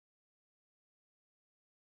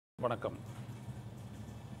வணக்கம்.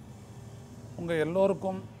 உங்கள்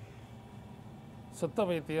எல்லோருக்கும் சித்த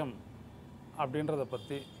வைத்தியம் அப்படின்றத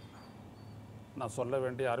பற்றி நான் சொல்ல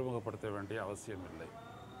வேண்டிய அறிமுகப்படுத்த வேண்டிய அவசியம் இல்லை.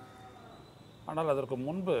 ஆனால் அதற்கு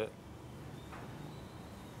முன்பு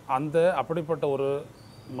அப்படிப்பட்ட ஒரு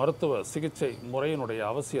மருத்துவ சிகிச்சை முறையினுடைய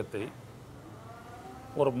அவசியத்தை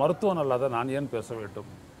ஒரு மருத்துவன் அல்லாத நான் ஏன் பேச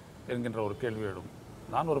வேண்டும் என்கின்ற ஒரு கேள்வி எழும்.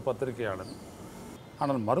 நான் ஒரு பத்திரிகையாளன்.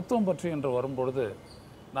 ஆனால் மருத்துவம் பற்றி என்று வரும்பொழுது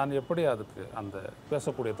நான் எப்படி அதுக்கு அந்த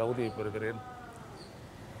பேசக்கூடிய தகுதியை பெறுகிறேன்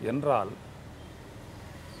என்றால்,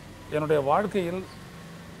 என்னுடைய வாழ்க்கையில்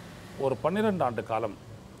ஒரு 12 ஆண்டு காலம்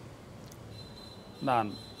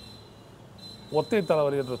நான் ஒத்தை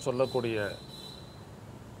தலைவலி என்று சொல்லக்கூடிய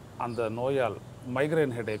அந்த நோயால்,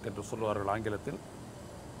 மைக்ரைன் ஹெடேக் என்று சொல்வார்கள் ஆங்கிலத்தில்,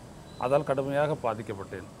 அதால் கடுமையாக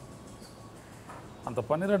பாதிக்கப்பட்டேன். அந்த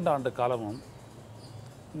 12 ஆண்டு காலமும்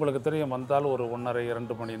உங்களுக்கு தெரியும், வந்தால் ஒரு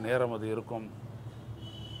 1.5-2 மணி நேரம் அது இருக்கும்.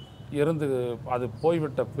 இருந்து அது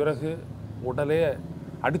போய்விட்ட பிறகு உடலே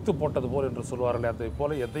அடித்து போட்டது போல் என்று சொல்வார்களே, அதை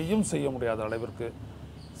போல எதையும் செய்ய முடியாத அளவிற்கு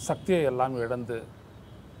சக்தியை எல்லாம் இழந்து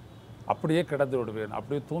அப்படியே கிடந்து விடுவேன்,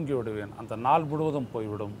 அப்படியே தூங்கி விடுவேன். அந்த நாள் முழுவதும்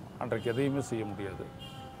போய்விடும். அன்றைக்கு எதையுமே செய்ய முடியாது.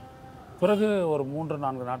 பிறகு ஒரு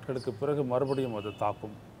 3-4 நாட்களுக்கு பிறகு மறுபடியும் அது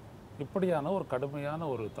தாக்கும். இப்படியான ஒரு கடுமையான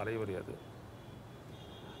ஒரு தலைவலி அது.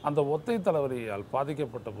 அந்த ஒத்தை தலைவலியால்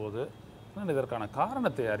பாதிக்கப்பட்ட போது நான் இதற்கான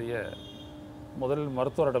காரணத்தை அறிய முதலில்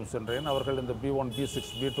மருத்துவரிடம் சென்றேன். அவர்கள் இந்த B1, B6,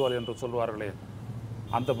 B12 என்று சொல்வார்களே,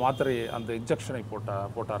 அந்த மாத்திரையை, அந்த இன்ஜெக்ஷனை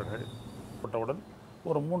போட்டார்கள். போட்டவுடன்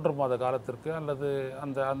ஒரு 3 மாத காலத்திற்கு அல்லது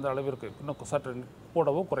அந்த அளவிற்கு, இன்னும் சற்று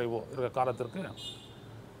கூடவோ குறைவோ இருக்கிற காலத்திற்கு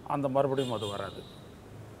அந்த மறுபடியும் அது வராது.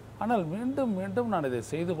 ஆனால் மீண்டும் மீண்டும் நான் இதை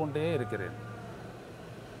செய்து கொண்டே இருக்கிறேன்.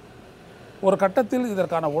 ஒரு கட்டத்தில்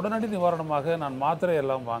இதற்கான உடனடி நிவாரணமாக நான்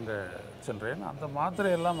மாத்திரையெல்லாம் வாங்க சென்றேன். அந்த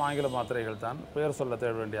மாத்திரையெல்லாம் ஆங்கில மாத்திரைகள் தான், பெயர் சொல்ல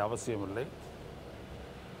தேட வேண்டிய அவசியம் இல்லை.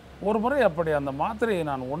 ஒரு முறை அப்படி அந்த மாத்திரையை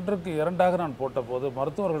நான் 1க்கு 2ஆக நான் போட்டபோது,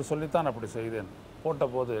 மருத்துவர்கள் சொல்லித்தான் அப்படி செய்தேன்.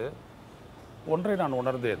 போட்டபோது ஒன்றை நான்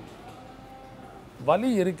உணர்ந்தேன். வலி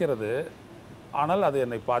இருக்கிறது, ஆனால் அது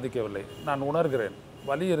என்னை பாதிக்கவில்லை. நான் உணர்கிறேன்,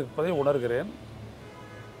 வலி இருப்பதை உணர்கிறேன்.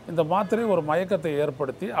 இந்த மாத்திரை ஒரு மயக்கத்தை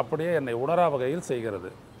ஏற்படுத்தி அப்படியே என்னை உணரா வகையில்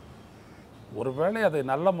செய்கிறது. ஒருவேளை அதை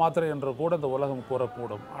நல்ல மாத்திரை என்று கூட இந்த உலகம்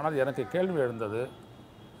கூறக்கூடும். ஆனால் எனக்கு கேள்வி எழுந்தது,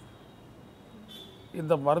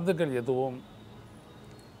 இந்த மருந்துகள் எதுவும்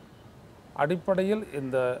அடிப்படையில்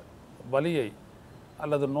இந்த வலியை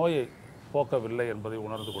அல்லது நோயை போக்கவில்லை என்பதை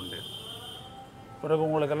உணர்ந்து கொண்டேன். பிறகு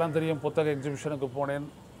உங்களுக்கெல்லாம் தெரியும், புத்தக எக்ஸிபிஷனுக்கு போனேன்.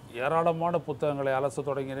 ஏராளமான புத்தகங்களை அலச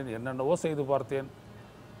தொடங்கினேன். என்னென்னவோ செய்து பார்த்தேன்.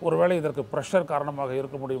 ஒருவேளை இதற்கு ப்ரெஷர் காரணமாக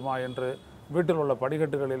இருக்க முடியுமா என்று வீட்டில் உள்ள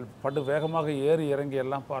படிக்கட்டுகளில் வேகமாக ஏறி இறங்கி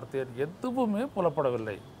எல்லாம் பார்த்தேன். எதுவுமே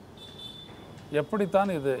புலப்படவில்லை.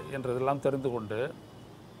 எப்படித்தான் இது என்றதெல்லாம் தெரிந்து கொண்டு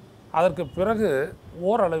அதற்கு பிறகு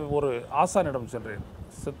ஓரளவு ஒரு ஆசானிடம் சென்றேன்.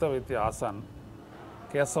 சித்த வைத்திய ஆசான்,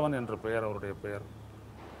 கேசவன் என்ற பெயர் அவருடைய பெயர்.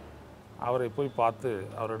 அவரை போய் பார்த்து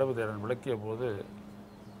அவரிடம் இதை நான் விளக்கிய போது,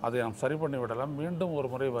 அதை நாம் சரி பண்ணி விடலாம், மீண்டும் ஒரு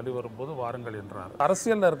முறை வலி வரும்போது வாருங்கள் என்றார்.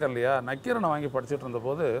 அரசியலில் இருக்க இல்லையா, நக்கீரனை வாங்கி படிச்சுட்டு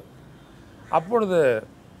இருந்தபோது அப்பொழுது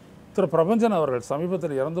திரு பிரபஞ்சன் அவர்கள்,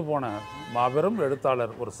 சமீபத்தில் இறந்து போன மாபெரும்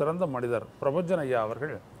எழுத்தாளர், ஒரு சிறந்த மனிதர் பிரபஞ்சன் ஐயா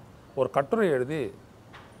அவர்கள் ஒரு கட்டுரை எழுதி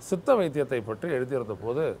சித்த வைத்தியத்தை பற்றி எழுதியிருந்த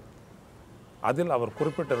போது அதில் அவர்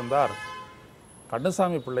குறிப்பிட்டிருந்தார்,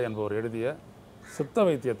 கண்ணசாமி பிள்ளை என்பவர் எழுதிய சித்த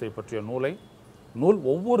வைத்தியத்தை பற்றிய நூல்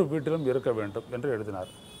ஒவ்வொரு வீட்டிலும் இருக்க வேண்டும் என்று எழுதினார்.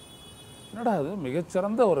 என்னடா அது,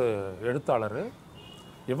 மிகச்சிறந்த ஒரு எழுத்தாளர்,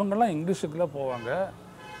 இவங்கெல்லாம் இங்கிலீஷுக்குள்ளே போவாங்க.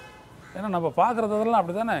 ஏன்னா நம்ம பார்க்குறதெல்லாம்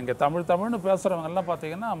அப்படி தானே, இங்கே தமிழ்னு பேசுகிறவங்கெல்லாம்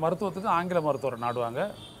பார்த்தீங்கன்னா மருத்துவத்துக்கு ஆங்கில மருத்துவரை நாடுவாங்க.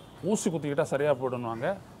 ஊசி குத்திக்கிட்டால் சரியாக போயிடுவாங்க,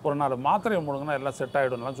 ஒரு 4 மாத்திரையை முழுங்கினா எல்லாம் செட்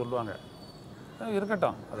ஆகிடும்லாம் சொல்லுவாங்க.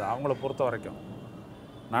 இருக்கட்டும், அது அவங்கள பொறுத்த வரைக்கும்.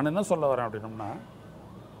 நான் என்ன சொல்ல வரேன் அப்படின்னம்னா,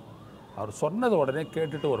 அவர் சொன்னது உடனே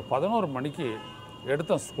கேட்டுட்டு ஒரு 11 மணிக்கு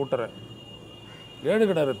எடுத்த ஸ்கூட்டரை 7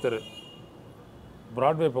 கிணறு தெரு,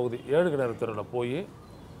 பிராட்வே பகுதி 7 கிணறு தெருவில் போய்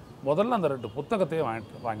முதல்ல அந்த 2 புத்தகத்தையும்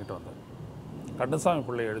வாங்கிட்டு வந்தேன். கண்ணசாமி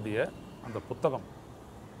பிள்ளை எழுதிய அந்த புத்தகம்.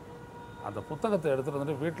 அந்த புத்தகத்தை எடுத்துகிட்டு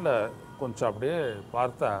வந்துட்டு வீட்டில் கொஞ்சம் அப்படியே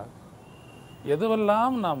பார்த்தா,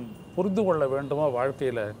 எதுவெல்லாம் நாம் புரிந்து கொள்ள வேண்டுமோ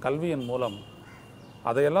வாழ்க்கையில் கல்வியின் மூலம்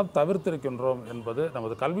அதையெல்லாம் தவிர்த்திருக்கின்றோம் என்பது,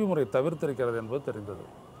 நமது கல்வி முறை தவிர்த்திருக்கிறது என்பது தெரிந்தது.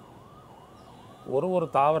 ஒரு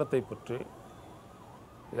தாவரத்தை பற்றி,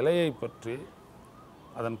 இலையை பற்றி,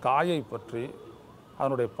 அதன் காயை பற்றி,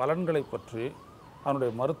 அதனுடைய பலன்களை பற்றி,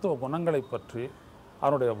 அதனுடைய மருத்துவ குணங்களை பற்றி,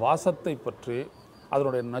 அதனுடைய வாசத்தை பற்றி,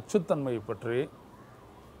 அதனுடைய நச்சுத்தன்மையை பற்றி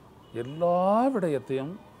எல்லா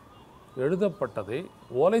விடயத்தையும் எழுதப்பட்டதை,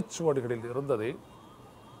 ஓலைச்சுவடிகளில் இருந்ததை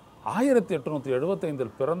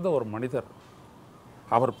 1875 பிறந்த ஒரு மனிதர்,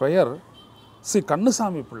 அவர் பெயர்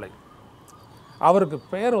கண்ணசாமி பிள்ளை. அவருக்கு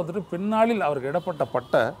பெயர் வந்துட்டு பின்னாளில் அவருக்கு இடப்பட்ட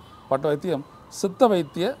பட்ட பட்ட வைத்தியம் சித்த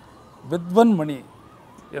வைத்திய வித்வன்மணி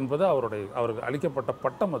என்பது அவருக்கு அளிக்கப்பட்ட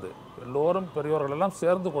பட்டம். அது எல்லோரும் பெரியோர்கள் எல்லாம்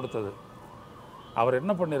சேர்ந்து கொடுத்தது. அவர்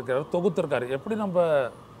என்ன பண்ணியிருக்காரு, தொகுத்திருக்காரு. எப்படி நம்ம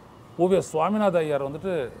ஓவிய சுவாமிநாத ஐயர்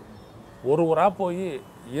வந்துட்டு ஒரு ஊராக போய்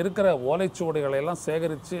இருக்கிற ஓலைச்சுவடிகளையெல்லாம்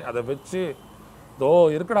சேகரித்து அதை வச்சு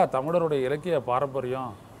இருக்கடா தமிழருடைய இலக்கிய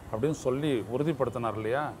பாரம்பரியம் அப்படின்னு சொல்லி உறுதிப்படுத்தினார்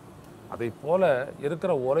இல்லையா? அதை போல்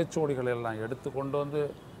இருக்கிற ஓலைச்சுவடிகளை எல்லாம் எடுத்து கொண்டு வந்து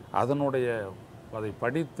அதை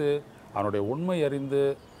படித்து அதனுடைய உண்மை அறிந்து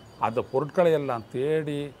அந்த பொருட்களை எல்லாம்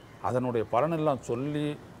தேடி அதனுடைய பலனெல்லாம் சொல்லி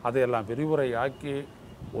அதையெல்லாம் விரிவுரையாக்கி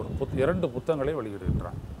ஒரு 2 புத்தகங்களை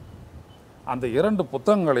வெளியிடுகின்றார். அந்த 2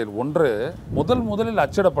 புத்தகங்களில் ஒன்று முதலில்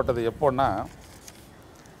அச்சிடப்பட்டது எப்போன்னா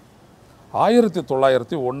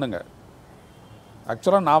 1901ங்க.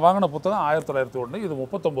 ஆக்சுவலாக நான் வாங்கின புத்தகம் 1901, இது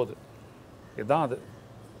 39. இதுதான் அது.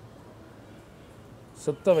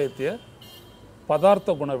 சித்த வைத்திய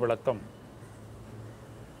பதார்த்த குண விளக்கம்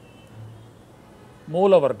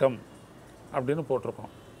மூல வர்க்கம் அப்படின்னு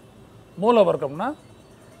போட்டிருக்கோம். மூல வர்க்கம்னா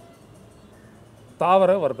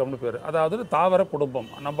தாவர வர்க்கம்னு பேர். அதாவது தாவர குடும்பம்,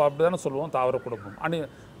 நம்ம அப்படி தானே சொல்லுவோம், தாவர குடும்பம்.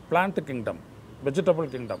 பிளான்ட் கிங்டம்,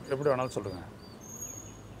 வெஜிடபிள் கிங்டம், எப்படி வேணாலும் சொல்லுங்கள்.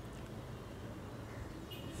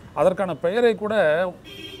 அதற்கான பெயரை கூட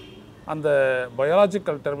அந்த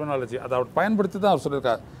பயாலஜிக்கல் டெர்மினாலஜி அதை அவர் பயன்படுத்தி தான் அவர்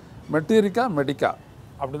சொல்லியிருக்கார். மெட்டீரிக்கா மெடிக்கா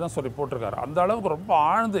அப்படி தான் சொல்லி போட்டிருக்காரு. அந்த அளவுக்கு ரொம்ப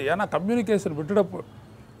ஆழ்ந்து, ஏன்னா கம்யூனிகேஷன்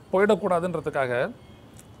போயிடக்கூடாதுன்றதுக்காக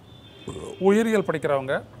உயிரியல்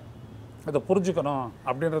படிக்கிறவங்க இதை புரிஞ்சுக்கணும்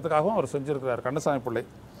அப்படின்றதுக்காகவும் அவர் செஞ்சுருக்கிறார் கண்ணசாமி பிள்ளை.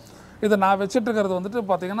 இதை நான் வச்சுட்டுருக்கிறது வந்துட்டு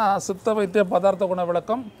பார்த்திங்கன்னா சித்த வைத்திய பதார்த்த குண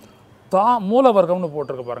விளக்கம் மூல வர்க்கம்னு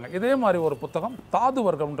போட்டிருக்க பாருங்கள். இதே மாதிரி ஒரு புத்தகம் தாது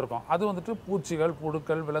வர்க்கம்னு இருக்கும். அது வந்துட்டு பூச்சிகள்,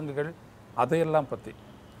 புழுக்கள், விலங்குகள் அதையெல்லாம் பற்றி.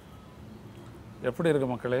 எப்படி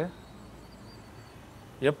இருக்குது மக்களே?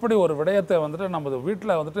 எப்படி ஒரு விடயத்தை வந்துட்டு நம்ம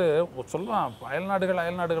வீட்டில் வந்துட்டு சொல்லலாம்.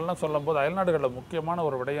 அயல்நாடுகள்லாம் சொல்லும் போது அயல்நாடுகளில் முக்கியமான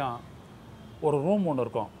ஒரு விடயம், ஒரு ரூம் ஒன்று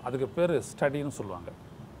இருக்கும், அதுக்கு பேர் ஸ்டடின்னு சொல்லுவாங்க.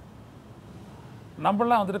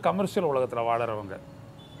 நம்மளாம் வந்துட்டு கமர்ஷியல் உலகத்தில் வாழறவங்க,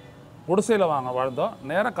 குடிசையில் வாழ்ந்தோம்.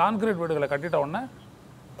 நேராக கான்கிரீட் வீடுகளை கட்டிட்ட உடனே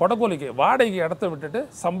கொடக்கோலிக்கு வாடகைக்கு இடத்த விட்டுட்டு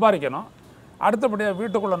சம்பாதிக்கணும். அடுத்தபடியாக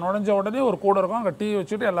வீட்டுக்குள்ளே நுழைஞ்ச உடனே ஒரு கூட இருக்கும், அங்கே டீ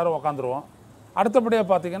வச்சுட்டு எல்லோரும் உக்காந்துருவோம். அடுத்தபடியாக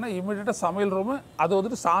பார்த்திங்கன்னா இமீடியட்டாக சமையல் ரூமு, அது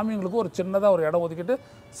வந்துட்டு சாமிங்களுக்கு ஒரு சின்னதாக ஒரு இடம் ஒதுக்கிட்டு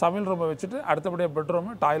சமையல் ரூமை வச்சுட்டு அடுத்தபடியாக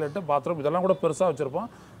பெட்ரூமு, டாய்லெட்டு, பாத்ரூம் இதெல்லாம் கூட பெருசாக வச்சுருப்போம்.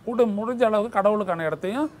 கூட முடிஞ்ச அளவுக்கு கடவுளுக்கான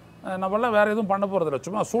இடத்தையும் நம்மளாம் வேறு எதுவும் பண்ண போகிறதில்ல,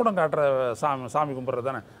 சும்மா சூடம் காட்டுற சாமி கும்பிட்றது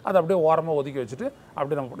தானே, அதை அப்படியே ஓரமாக ஒதுக்கி வச்சுட்டு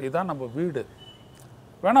அப்படி இதுதான் நம்ம வீடு.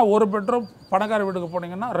 வேணால் ஒரு பெட்ரூம் பணக்கார வீட்டுக்கு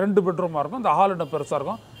போனீங்கன்னா 2 பெட்ரூமாக இருக்கும். இந்த ஹால் இன்னும் பெருசாக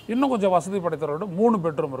இருக்கும். இன்னும் கொஞ்சம் வசதி படைத்தவரோட 3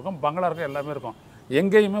 பெட்ரூம் இருக்கும், பங்களா இருக்கும், எல்லாமே இருக்கும்.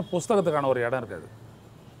 எங்கேயுமே புஸ்தகத்துக்கான ஒரு இடம் இருக்காது.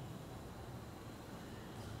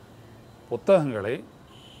 புத்தகங்களை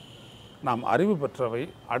நாம் அறிவு பெற்றவை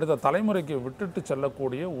அடுத்த தலைமுறைக்கு விட்டுட்டு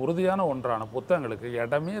செல்லக்கூடிய உறுதியான ஒன்றான புத்தகங்களுக்கு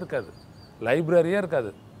இடமே இருக்காது, லைப்ரரியே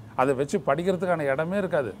இருக்காது, அதை வச்சு படிக்கிறதுக்கான இடமே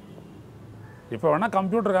இருக்காது. இப்போ வேணால்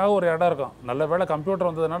கம்ப்யூட்டருக்காக ஒரு இடம் இருக்கும். நல்ல வேளை கம்ப்யூட்டர்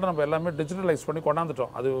வந்ததுனால நம்ம எல்லாமே டிஜிட்டலைஸ் பண்ணி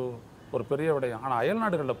கொண்டாந்துட்டோம், அது ஒரு பெரிய விடயம். ஆனால்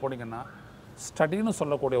அயல்நாடுகளில் போனீங்கன்னா ஸ்டடின்னு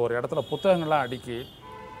சொல்லக்கூடிய ஒரு இடத்துல புத்தகங்கள்லாம் அடுக்கி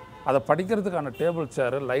அதை படிக்கிறதுக்கான டேபிள்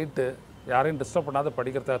சேரு, லைட்டு, யாரையும் டிஸ்டர்ப் பண்ணாத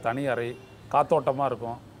படிக்கிறதுக்காக தனி அறை, காத்தோட்டமாக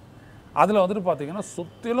இருக்கும். அதில் வந்துட்டு பார்த்திங்கன்னா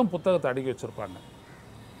சுற்றிலும் புத்தகத்தை அடுக்கி வச்சுருப்பாங்க.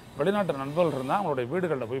 வெளிநாட்டு நண்பர்கள் இருந்தால் அவங்களுடைய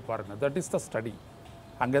வீடுகளில் போய் பாருங்கள். That is the study.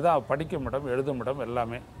 அங்கே தான் படிக்கும் இடம், எழுதும் இடம்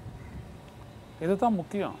எல்லாமே. இது தான்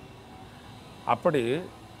முக்கியம். அப்படி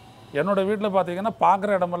என்னோடய வீட்டில் பார்த்திங்கன்னா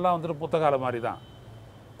பார்க்குற இடமெல்லாம் வந்துட்டு புத்தகால மாதிரி தான்.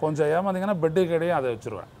 கொஞ்சம் ஏமாந்திங்கன்னா பெட்டுக்கு இடையே அதை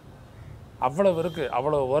வச்சுருவேன். அவ்வளவு இருக்குது,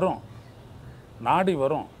 அவ்வளோ வரும், நாடி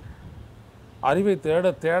வரும். அறிவை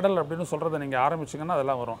தேடல் அப்படின்னு சொல்கிறத நீங்கள் ஆரம்பிச்சிங்கன்னா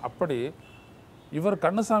அதெல்லாம் வரும். அப்படி இவர்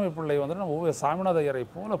கண்ணசாமி பிள்ளை வந்துட்டு நம்ம ஓவிய சாமிநாத ஐயரை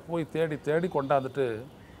போல போய் தேடி கொண்டாந்துட்டு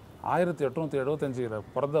 1875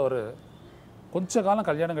 பிறந்தவர். கொஞ்ச காலம்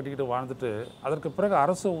கல்யாணம் கட்டிக்கிட்டு வாழ்ந்துட்டு அதற்கு பிறகு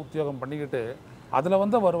அரசு உத்தியோகம் பண்ணிக்கிட்டு அதில்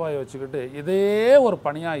வந்த வருவாயை வச்சுக்கிட்டு இதே ஒரு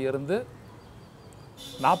பணியாக இருந்து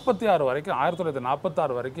 46 வரைக்கும்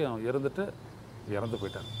 1946 வரைக்கும் இருந்துட்டு இறந்து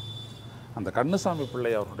போயிட்டார். அந்த கண்ணசாமி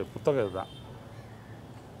பிள்ளை அவருடைய புத்தகம் இதுதான்.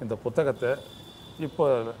 இந்த புத்தகத்தை இப்போ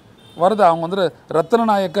வருது, அவங்க வந்துட்டு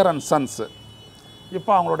ரத்னநாயக்கர் அண்ட் சன்ஸு.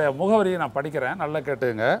 இப்போ அவங்களுடைய முகவரியை நான் படிக்கிறேன், நல்லா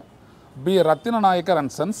கேட்டுங்க. பி ரத்தினநாயக்கர்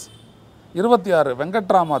அண்ட் சன்ஸ், 26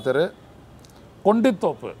 வெங்கட்ராமா தெரு,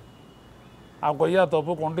 கொண்டித்தோப்பு.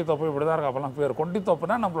 கொய்யாத்தோப்பு, கொண்டித்தோப்பு இப்படி தான் இருக்கு அப்போல்லாம் பேர்.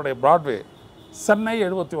 கொண்டித்தோப்புனா நம்மளுடைய ப்ராட்வே, சென்னை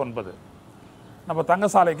 79. நம்ம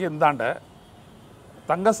தங்கசாலைக்கு இந்தாண்ட,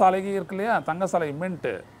 தங்கசாலைக்கு இருக்கு இல்லையா, தங்கசாலை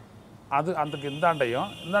மின்ட்டு, அதுக்கு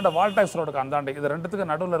இந்தாண்ட வால்டாக்ஸ் ரோடுக்கு அந்தாண்டை, இது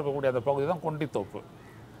ரெண்டுத்துக்கு நடுவில் இருக்கக்கூடிய அந்த பகுதி தான் கொண்டித்தோப்பு.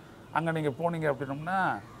 அங்கே நீங்கள் போனீங்க அப்படின்னோம்னா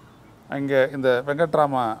இங்கே இந்த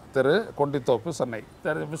வெங்கட்ராமா தெரு, கொண்டித்தோப்பு, சென்னை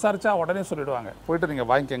விசாரித்தா உடனே சொல்லிவிடுவாங்க. போய்ட்டு நீங்கள்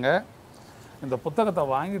வாங்கிக்கோங்க. இந்த புத்தகத்தை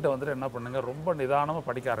வாங்கிட்டு வந்துட்டு என்ன பண்ணுங்கள், ரொம்ப நிதானமாக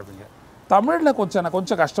படிக்க ஆரம்பிங்க. தமிழில்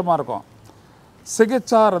கொஞ்சம் கஷ்டமாக இருக்கும்.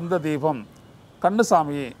 சிகிச்சாரந்த தீபம்,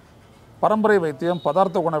 கண்ணுசாமி, பரம்பரை வைத்தியம்,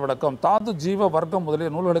 பதார்த்த குண விளக்கம், தாது ஜீவ வர்க்கம் முதலிய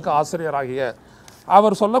நூல்களுக்கு ஆசிரியராகிய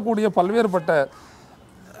அவர் சொல்லக்கூடிய பல்வேறுபட்ட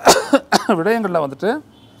விடயங்களில் வந்துட்டு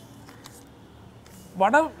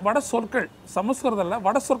வட சொற்கள், சமஸ்கிருதத்தில்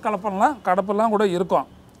வட கடப்பெல்லாம் கூட இருக்கும்.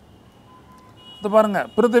 இது பாருங்கள்,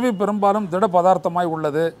 பிருத்திவி பெரும்பாலும் திட பதார்த்தமாய்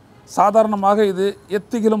உள்ளது, சாதாரணமாக இது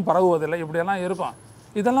எத்திகிலும் பரவுவதில்லை, இப்படியெல்லாம் இருக்கும்.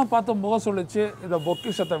 இதெல்லாம் பார்த்து முக சொல்லிச்சு இதை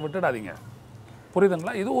பொக்கிஷத்தை விட்டுடாதீங்க.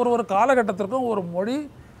 புரியுதுங்களா? இது ஒரு காலகட்டத்திற்கும் ஒரு மொழி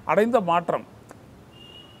அடைந்த மாற்றம்.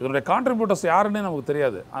 இதனுடைய கான்ட்ரிபியூட்டர்ஸ் யாருன்னு நமக்கு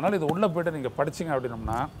தெரியாது. அதனால் இது உள்ளே போய்ட்டு நீங்கள் படிச்சிங்க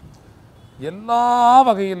அப்படின்னம்னா எல்லா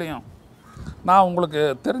வகையிலையும் நான் உங்களுக்கு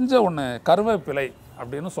தெரிஞ்ச ஒன்று கருவேப்பிலை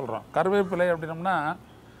அப்படின்னு சொல்கிறோம். கருவேப்பிலை அப்படின்னம்னா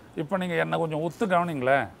இப்போ நீங்கள் என்னை கொஞ்சம் ஒத்து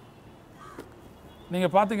கவனிங்களேன்.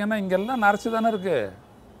 நீங்கள் பார்த்தீங்கன்னா இங்கெல்லாம் நரைச்சி தானே இருக்குது.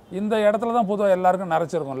 இந்த இடத்துல தான் பொதுவாக எல்லாருக்கும்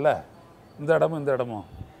நரைச்சிருக்கும்ல, இந்த இடமும்.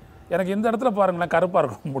 எனக்கு இந்த இடத்துல பாருங்களேன் கருப்பாக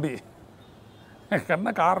இருக்கும் முடி.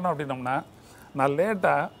 என்ன காரணம் அப்படின்னம்னா நான்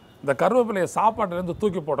லேட்டாக இந்த கருவேப்பிலையை சாப்பாட்டிலேருந்து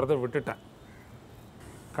தூக்கி போடுறதை விட்டுட்டேன்.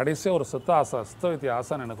 கடைசியாக ஒரு சித்த வைத்திய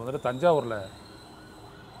ஆசான் எனக்கு வந்துட்டு தஞ்சாவூரில்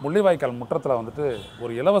முள்ளிவாய்க்கால் முற்றத்தில் வந்துட்டு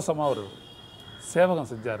ஒரு இலவசமாக ஒரு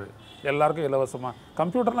சேவகம் செஞ்சார். எல்லாருக்கும் இலவசமாக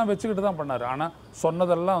கம்ப்யூட்டர்லாம் வச்சுக்கிட்டு தான் பண்ணார். ஆனால்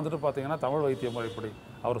சொன்னதெல்லாம் வந்துட்டு பார்த்திங்கன்னா தமிழ் வைத்திய முறைப்படி.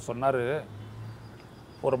 அவர் சொன்னார்,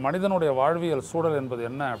 ஒரு மனிதனுடைய வாழ்வியல் சூழல் என்பது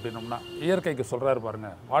என்ன அப்படின்னம்னா, இயற்கைக்கு சொல்கிறாரு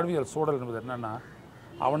பாருங்கள், வாழ்வியல் சூழல் என்பது என்னென்னா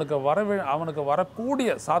அவனுக்கு வரக்கூடிய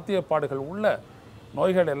சாத்தியப்பாடுகள் உள்ள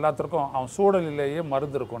நோய்கள் எல்லாத்திற்கும் அவன் சூழலிலேயே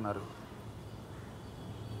மருந்து இருக்கும்னாரு.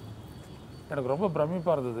 எனக்கு ரொம்ப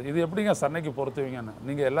பிரமிப்பாக இருந்தது. இது எப்படிங்க சன்னைக்கு பொறுத்துவீங்கன்னு.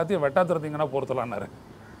 நீங்கள் எல்லாத்தையும் வெட்டாத்துறதீங்கன்னா பொறுத்தலான்னாரு.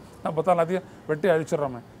 நான் பார்த்தா எல்லாத்தையும் வெட்டி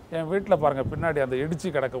அழிச்சிட்றோமே. என் வீட்டில் பாருங்கள், பின்னாடி அந்த இடிச்சு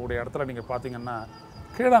கிடக்கக்கூடிய இடத்துல நீங்கள் பார்த்தீங்கன்னா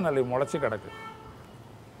கீழாநெல்லி முளைச்சி கிடக்கு.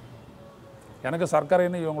 எனக்கு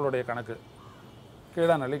சர்க்கரைன்னு இவங்களுடைய கணக்கு,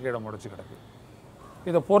 கீழாநெல்லி கீழே முளைச்சி கிடக்கு.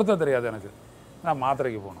 இதை பொறுத்த தெரியாது எனக்கு. நான்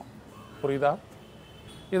மாத்திரைக்கு போகணும். புரியுதா?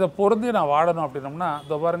 இதை பொருந்தி நான் வாழணும் அப்படின்னோம்னா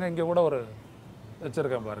இதை பாருங்கள், இங்கே கூட ஒரு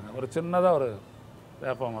வச்சுருக்கேன் பாருங்கள், ஒரு சின்னதாக ஒரு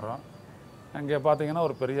வேப்ப மரம், அங்கே பார்த்தீங்கன்னா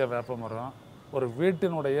ஒரு பெரிய வேப்ப மரம். ஒரு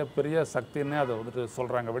வீட்டினுடைய பெரிய சக்தின்னே அதை வந்துட்டு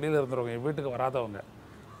சொல்கிறாங்க வெளியில் இருந்துறவங்க, என் வீட்டுக்கு வராதவங்க.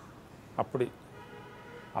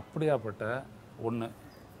 அப்படியாப்பட்ட ஒன்று.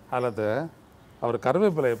 அல்லது அவர்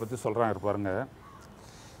கருவேப்பிலையை பற்றி சொல்கிறாங்க பாருங்க.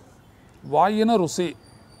 வாயின ருசி,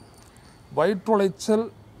 வயிற்றுளைச்சல்,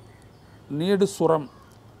 நீடு சுரம்,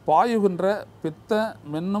 பாயுகின்ற பித்த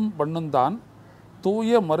மென்னும் பண்ணுந்தான்,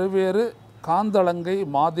 தூய மறுவேறு காந்தளங்கை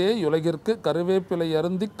மாதே யுலகிற்கு கருவேப்பிலை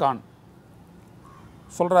அருந்தி கான்.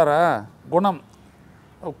 சொல்கிறாரா? குணம்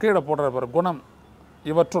கீழே போடுற பாரு. குணம்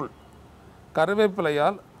இவற்றுள்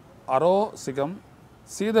கருவேப்பிலையால் அரோசிகம்,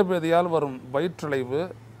 சீதபேதியால் வரும் வயிற்றளைவு,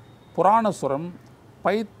 புராணசுரம்,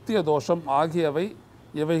 பைத்திய தோஷம் ஆகியவை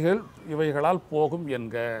இவைகளால் போகும்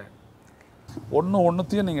என்க.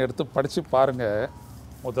 ஒன்றுத்தையும் நீங்கள் எடுத்து படித்து பாருங்கள்.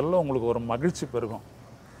 முதல்ல உங்களுக்கு ஒரு மகிழ்ச்சி பெருகும்.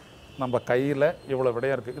 நம்ம கையில் இவ்வளோ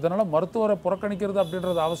விடையாக இருக்குது. இதனால் மருத்துவரை புறக்கணிக்கிறது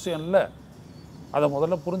அப்படின்றது அவசியம் இல்லை. அதை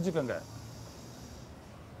முதல்ல புரிஞ்சுக்கோங்க.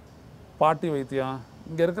 பாட்டி வைத்தியம்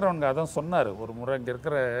இங்கே இருக்கிறவங்க அதான் சொன்னார் ஒரு முறை. இங்கே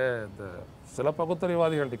இருக்கிற இந்த சில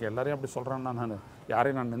பகுத்தறிவாதிகள்கிட்ட எல்லாரையும் அப்படி சொல்கிறேன்னா, நான்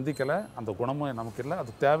யாரையும் நான் நிந்திக்கலை. அந்த குணமும் நமக்கு இல்லை,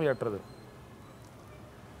 அது தேவையற்றது.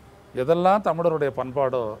 எதெல்லாம் தமிழருடைய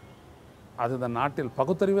பண்பாடோ அது இந்த நாட்டில்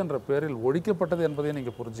பகுத்தறிவு என்ற பேரில் ஒழிக்கப்பட்டது என்பதையும்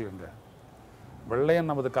நீங்கள் புரிஞ்சுக்கோங்க. வெள்ளையன்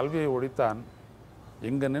நமது கல்வியை ஒழித்தான்.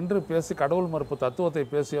 இங்கு நின்று பேசி கடவுள் மறுப்பு தத்துவத்தை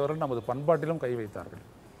பேசியவர்கள் நமது பண்பாட்டிலும் கை வைத்தார்கள்.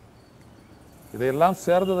 இதையெல்லாம்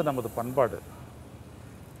சேர்ந்தது நமது பண்பாடு.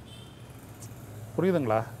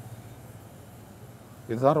 புரியுதுங்களா?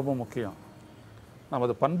 இதுதான் ரொம்ப முக்கியம்.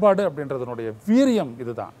 நமது பண்பாடு அப்படின்றதனுடைய வீரியம்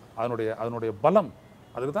இதுதான். அதனுடைய பலம்,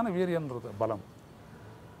 அதுக்கு தானே வீரியன்றது பலம்.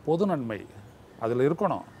 பொது நன்மை அதில்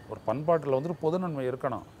இருக்கணும். ஒரு பண்பாட்டில் வந்துட்டு பொது நன்மை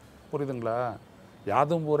இருக்கணும். புரியுதுங்களா?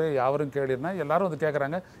 யாதும் ஊரே யாவரும் கேளிர்னா எல்லாரும் வந்து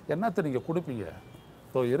கேட்குறாங்க, என்னத்தை நீங்கள் கொடுப்பீங்க?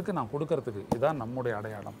 இருக்குது நான் கொடுக்கறதுக்கு. இதுதான் நம்முடைய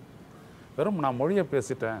அடையாளம். வெறும் நான் மொழியை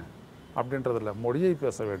பேசிட்டேன் அப்படின்றதில்ல, மொழியை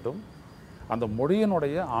பேச வேண்டும். அந்த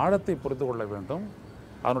மொழியினுடைய ஆழத்தை புரிந்து கொள்ள வேண்டும்.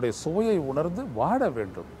 அதனுடைய சுவையை உணர்ந்து வாழ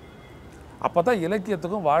வேண்டும். அப்போ தான்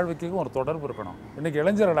இலக்கியத்துக்கும் வாழ்க்கைக்கும் ஒரு தொடர்பு இருக்கணும். இன்றைக்கி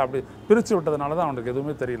இளைஞர்களை அப்படி பிரித்து விட்டதுனால தான் அவனுக்கு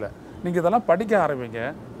எதுவுமே தெரியல. நீங்கள் இதெல்லாம் படிக்க ஆரம்பிங்க,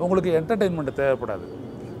 உங்களுக்கு என்டர்டெயின்மெண்ட் தேவைப்படாது.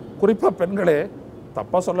 குறிப்பாக பெண்களே,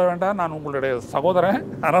 தப்பாக சொல்ல வேண்டாம், நான் உங்களுடைய சகோதரன்,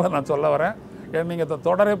 அதனால் நான் சொல்ல வரேன். நீங்கள் இதை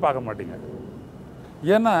தொடரே பார்க்க மாட்டீங்க.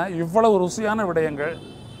 ஏன்னா இவ்வளவு ருசியான விடயங்கள்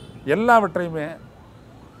எல்லாவற்றையுமே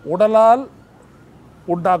உடலால்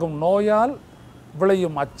உண்டாகும் நோயால்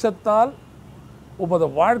விளையும் அச்சத்தால் உமது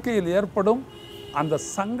வாழ்க்கையில் ஏற்படும் அந்த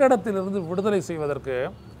சங்கடத்திலிருந்து விடுதலை செய்வதற்கு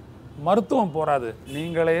மருத்துவம் போராது.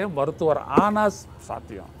 நீங்களே மருத்துவர் ஆனால்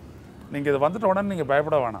சாத்தியம். நீங்கள் இது வந்துட்ட உடனே நீங்கள்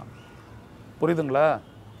பயப்பட வேணாம். புரியுதுங்களா?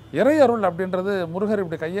 இறை அருள் அப்படின்றது முருகர்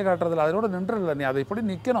இப்படி கையை காட்டுறதில்ல, அதோட நின்றுல. நீ அதை இப்படி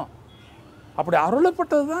நிற்கணும். அப்படி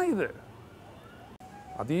அருளப்பட்டது தான் இது.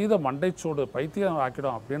 அதீத மண்டைச்சூடு பைத்தியம்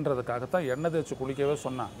ஆக்கிடும் அப்படின்றதுக்காகத்தான் எண்ணெய் தேய்ச்சி குளிக்கவே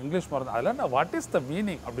சொன்னான். இங்கிலீஷ் மருந்து அதில் என்ன வாட் இஸ் த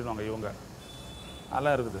மீனிங் அப்படின்வாங்க இவங்க.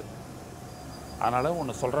 அதெல்லாம் இருக்குது. அதனால்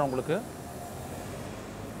ஒன்று சொல்கிறேன் உங்களுக்கு,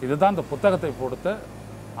 இதுதான் இந்த புத்தகத்தை பொறுத்த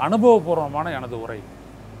அனுபவபூர்வமான எனது உரை.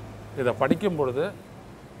 இதை படிக்கும் பொழுது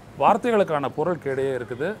வார்த்தைகளுக்கான பொருள் கேடையே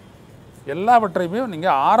இருக்குது. எல்லாவற்றையுமே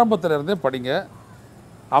நீங்கள் ஆரம்பத்திலிருந்தே படிங்க.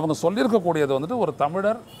 அவங்க சொல்லியிருக்கக்கூடியது வந்துட்டு ஒரு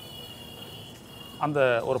தமிழர் அந்த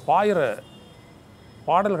ஒரு பாயிர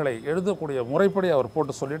பாடல்களை எழுதக்கூடிய முறைப்படி அவர்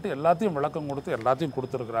போட்டு சொல்லிவிட்டு எல்லாத்தையும் விளக்கம் கொடுத்து எல்லாத்தையும்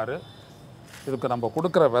கொடுத்துருக்கிறாரு. இதுக்கு நம்ம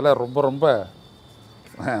கொடுக்குற விலை ரொம்ப ரொம்ப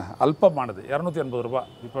அல்பமானது, 280 ரூபா.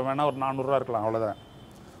 இப்போ வேணால் ஒரு 400 ரூபா இருக்கலாம், அவ்வளோதான்.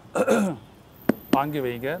 வாங்கி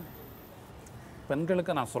வைங்க.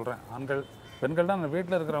 பெண்களுக்கு நான் சொல்கிறேன், பெண்கள் தான் நான்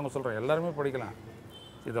வீட்டில் இருக்கிறவங்க சொல்கிறேன், எல்லாருமே படிக்கலாம்.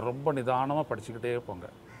 இதை ரொம்ப நிதானமாக படிச்சுக்கிட்டே போங்க.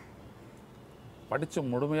 படித்து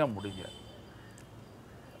முழுமையாக முடிங்க.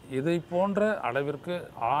 இதை போன்ற அளவிற்கு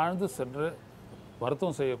ஆழ்ந்து சென்று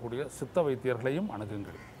மருத்துவம் செய்யக்கூடிய சித்த வைத்தியர்களையும்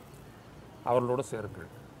அணுகுங்கள், அவர்களோடு சேருங்கள்.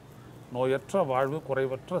 நோயற்ற வாழ்வு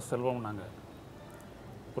குறைவற்ற செல்வம். நாங்கள்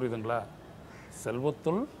புரியுதுங்களா?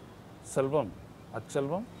 செல்வத்துள் செல்வம்,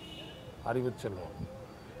 அச்செல்வம் அறிவு செல்வம்.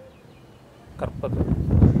 கற்பது,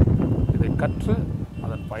 இதை கற்று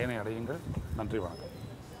அதன் பயனை அடையுங்கள். நன்றி, வணக்கம்.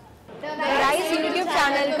 ரைஸ் யூடியூப்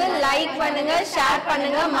சேனலுக்கு லைக் பண்ணுங்க, ஷேர்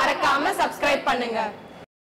பண்ணுங்க, மறக்காம சப்ஸ்கிரைப் பண்ணுங்க.